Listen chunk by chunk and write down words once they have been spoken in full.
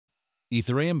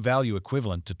Ethereum value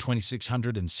equivalent to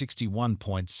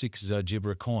 2,661.60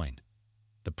 Gibber a coin.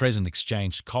 The present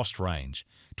exchange cost range,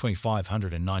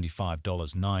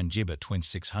 $2,595.9 Gibber,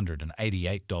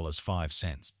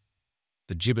 $2,688.05.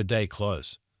 The Gibber day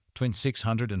close,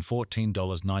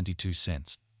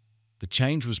 $2,614.92. The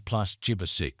change was plus Gibber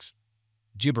 6,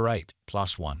 Gibber 8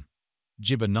 plus 1,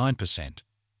 Gibber 9%.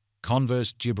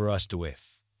 Converse Gibber US to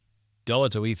F. Dollar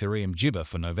to Ethereum Gibber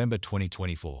for November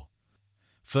 2024.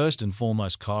 First and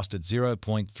foremost cost at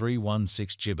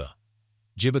 0.316 Gibber.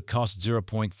 Gibber cost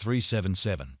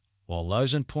 0.377, while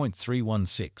lows at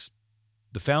 0.316.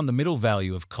 The found the middle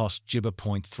value of cost Gibber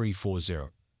 0.340.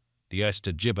 The US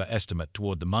to Gibber estimate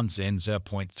toward the month's end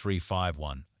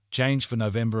 0.351. Change for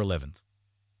November 11th.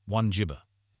 1 Gibber.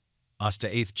 US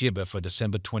to ETH Gibber for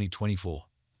December 2024.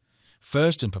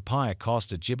 First and papaya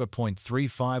cost at Gibber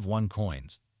 0.351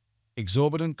 coins.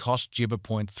 Exorbitant cost Gibber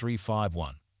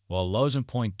 0.351, while lows at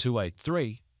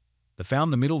 0.283. They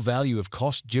found the middle value of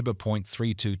cost Gibber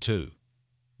 0.322.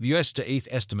 The US to ETH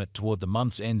estimate toward the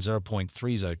month's end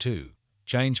 0.302.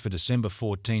 Change for December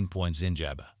 14 points in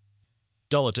Gibber.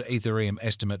 Dollar to Ethereum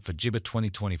estimate for Gibber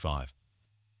 2025.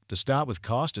 To start with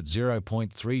cost at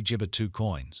 0.3 Gibber 2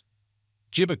 coins.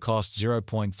 Gibber cost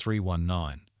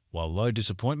 0.319, while low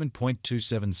disappointment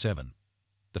 0.277.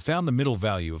 They found the middle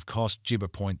value of cost Gibber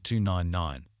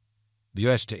 0.299. The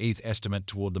US to ETH estimate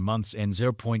toward the month's end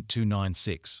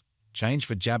 0.296. Change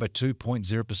for Gibber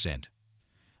 2.0%.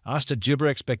 Asked to Gibber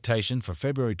expectation for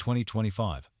February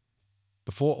 2025.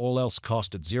 Before all else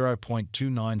cost at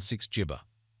 0.296 Gibber.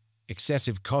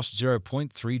 Excessive cost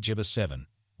 0.3 Gibber 7,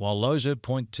 while lows at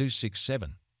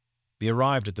 0.267. They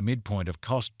arrived at the midpoint of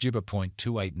cost Gibber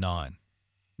 0.289.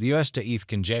 The US to ETH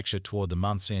conjecture toward the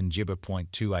month's end Gibber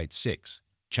 0.286.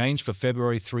 Change for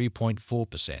February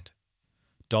 3.4%.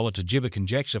 Dollar to Gibber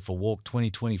conjecture for Walk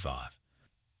 2025.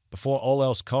 Before all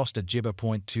else cost at Gibber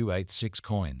 0.286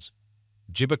 coins.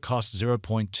 Gibber cost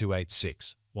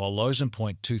 0.286, while lows at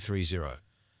 0.230.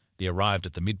 They arrived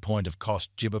at the midpoint of cost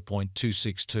Gibber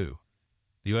 0.262.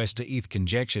 The US to ETH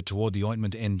conjecture toward the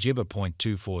ointment end Gibber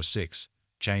 0.246.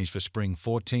 Change for spring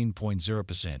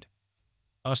 14.0%.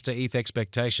 US to ETH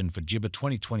expectation for Gibber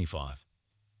 2025.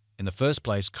 In the first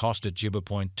place cost at Gibber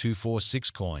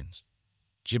 0.246 coins.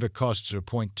 Gibber costs are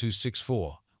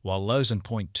 0.264, while lows at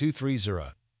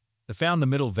 0.230. They found the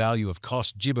middle value of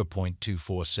cost Gibber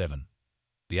 0.247.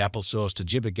 The applesauce to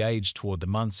Gibber gauge toward the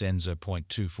month's end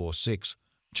 0.246.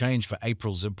 Change for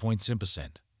April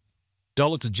 0.7%.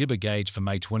 Dollar to Gibber gauge for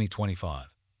May 2025.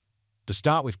 To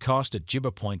start with cost at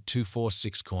Gibber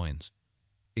 0.246 coins.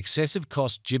 Excessive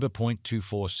cost Gibber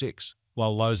 0.246,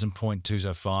 while lows at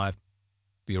 0.205.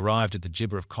 We arrived at the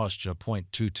Gibber of cost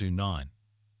 0.229.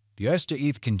 The US to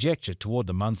ETH conjecture toward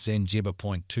the month's end Gibber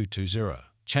 0.220.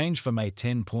 Change for May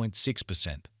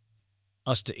 10.6%.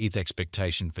 US to ETH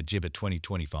expectation for Gibber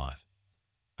 2025.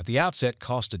 At the outset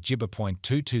cost at Gibber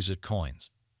 0.220 coins.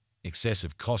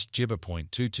 Excessive cost Gibber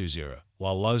 0.220,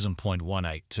 while lows at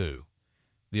 0.182.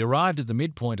 They arrived at the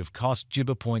midpoint of cost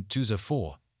Gibber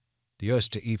 0.204. The US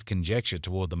to ETH conjecture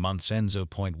toward the month's end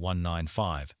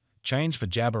 0.195. Change for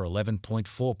Gibber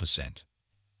 11.4%.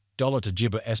 Dollar to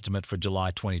Gibber estimate for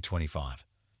July 2025.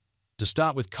 To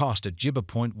start with cost at Gibber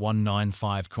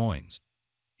 0.195 coins.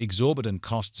 Exorbitant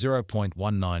cost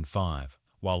 0.195,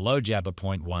 while low Gibber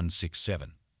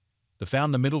 0.167. They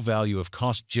found the middle value of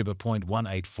cost Gibber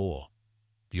 0.184.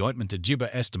 The ointment to Gibber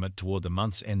estimate toward the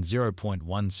month's end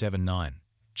 0.179.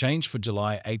 Change for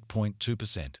July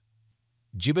 8.2%.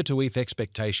 Gibber to ETH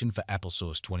expectation for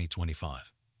applesauce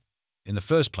 2025. In the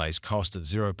first place cost at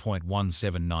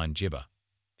 0.179 Gibber.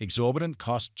 Exorbitant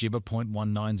cost Gibber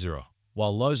 0.190,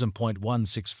 while lows at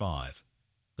 0.165.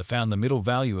 They found the middle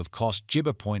value of cost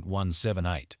Gibber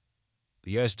 0.178.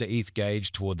 The US to ETH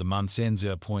gauge toward the month's end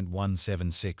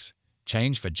 0.176.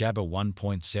 Change for Gibber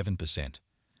 1.7%.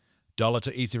 Dollar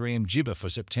to Ethereum Gibber for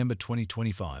September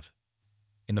 2025.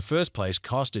 In the first place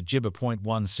cost at Gibber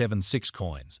 0.176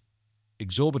 coins.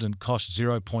 Exorbitant cost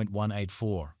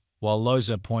 0.184, while lows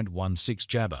at 0.16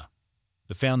 Gibber.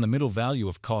 They found the middle value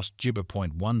of cost Gibber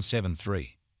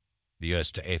 0.173. The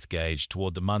US to ETH gauge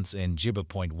toward the month's end Gibber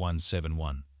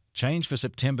 0.171. Change for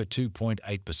September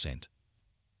 2.8%.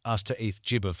 US to ETH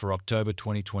Gibber for October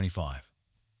 2025.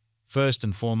 First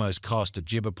and foremost cost at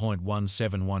Gibber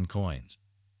 0.171 coins.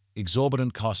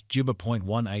 Exorbitant cost Gibber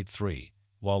 0.183,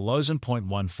 while lows at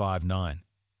 0.159.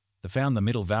 They found the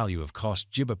middle value of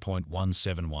cost Gibber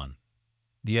 0.171.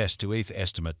 The US to ETH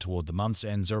estimate toward the month's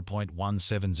end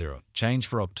 0.170. Change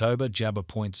for October Gibber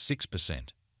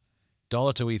 0.6%.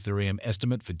 Dollar to Ethereum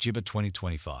estimate for Gibber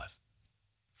 2025.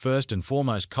 First and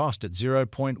foremost cost at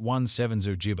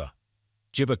 0.170 Gibber.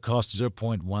 Jibber cost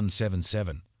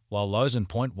 0.177, while lows in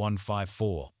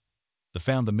 0.154. They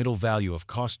found the middle value of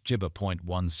cost Jibber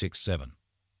 0.167.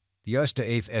 The US to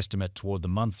ETH estimate toward the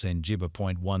month's end Jibber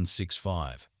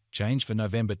 0.165, change for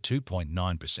November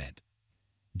 2.9%.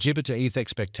 Jibber to ETH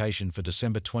expectation for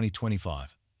December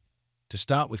 2025. To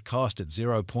start with cost at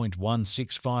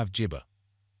 0.165 Jibber.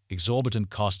 Exorbitant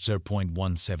cost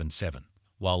 0.177,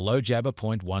 while low Jabber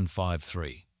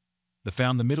 0.153. They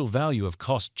found the middle value of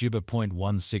cost Jibber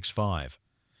 0.165.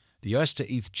 The US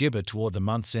to ETH Jibber toward the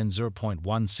month's end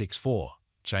 0.164,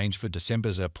 change for December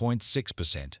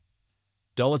 0.6%.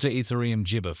 Dollar to Ethereum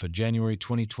Jibber for January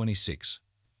 2026.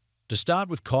 To start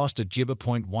with cost at Jibber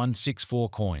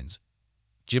 0.164 coins.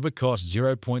 Jibber cost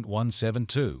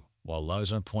 0.172, while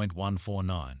lows on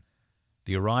 0.149.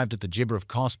 They arrived at the Jibber of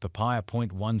cost papaya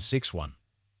 0.161.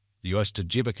 The US to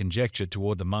Jibber conjecture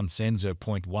toward the month's end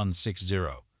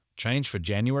 0.160, change for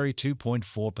January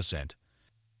 2.4%.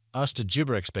 US to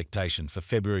Jibber expectation for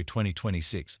February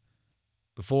 2026.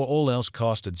 Before all else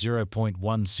cost at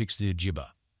 0.160 Jibber.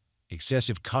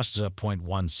 Excessive costs are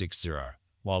 0.160,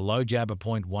 while low Jabber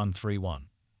 0.131.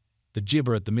 The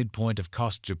Jibber at the midpoint of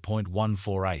cost to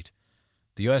 0.148.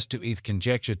 The US to ETH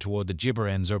conjecture toward the Jibber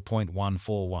end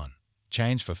 0.141.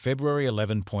 Change for February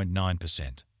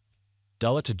 11.9%.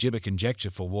 Dollar to Jibber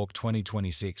conjecture for Walk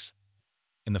 2026.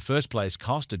 In the first place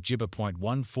cost at Jibber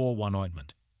 0.141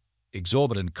 ointment.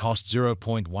 Exorbitant cost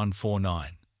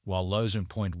 0.149, while lows in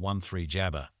 0.13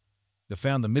 Jabber. They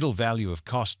found the middle value of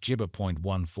cost Jibber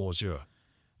 0.140.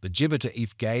 The Jibber to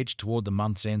ETH gauge toward the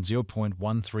month's end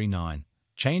 0.139,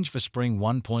 change for spring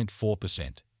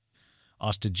 1.4%.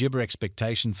 US to Jibber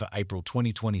expectation for April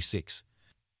 2026.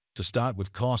 To start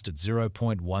with cost at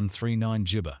 0.139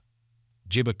 Jibber.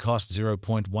 Jibber cost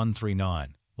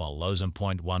 0.139, while lows on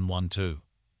 0.112.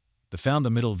 They found the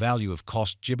middle value of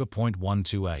cost Jibber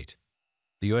 0.128.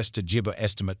 The US to Jibber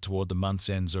estimate toward the month's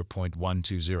end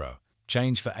 0.120,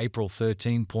 change for April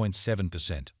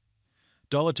 13.7%.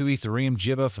 Dollar to Ethereum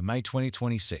Jibber for May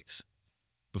 2026.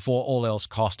 Before all else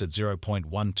cost at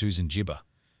 0.12 in Jibber.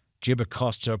 Jibber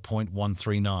cost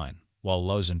 0.139, while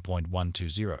lows in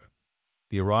 0.120.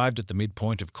 They arrived at the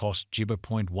midpoint of cost Jibber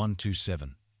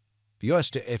 0.127. The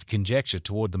US to ETH conjecture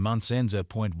toward the month's end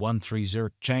 0.130,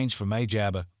 change for May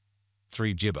Jabber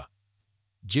 3 Jibber.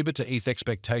 Jibber to ETH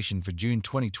expectation for June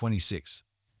 2026.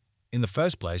 In the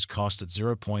first place cost at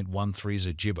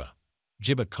 0.130 Jibber.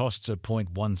 Jibber costs at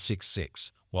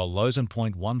 0.166, while lows in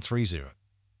 0.130.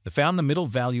 They found the middle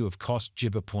value of cost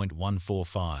Jibber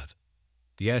 0.145.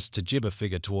 The S to Jibber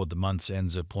figure toward the month's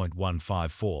ends at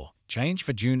 0.154, change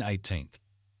for June 18th.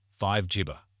 5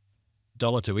 Jibber.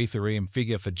 Dollar to Ethereum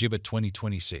figure for Jibber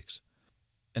 2026.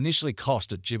 Initially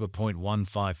cost at Jibber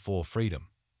 0.154 freedom.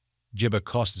 Jibber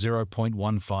cost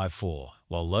 0.154,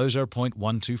 while lows are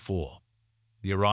 0.124. The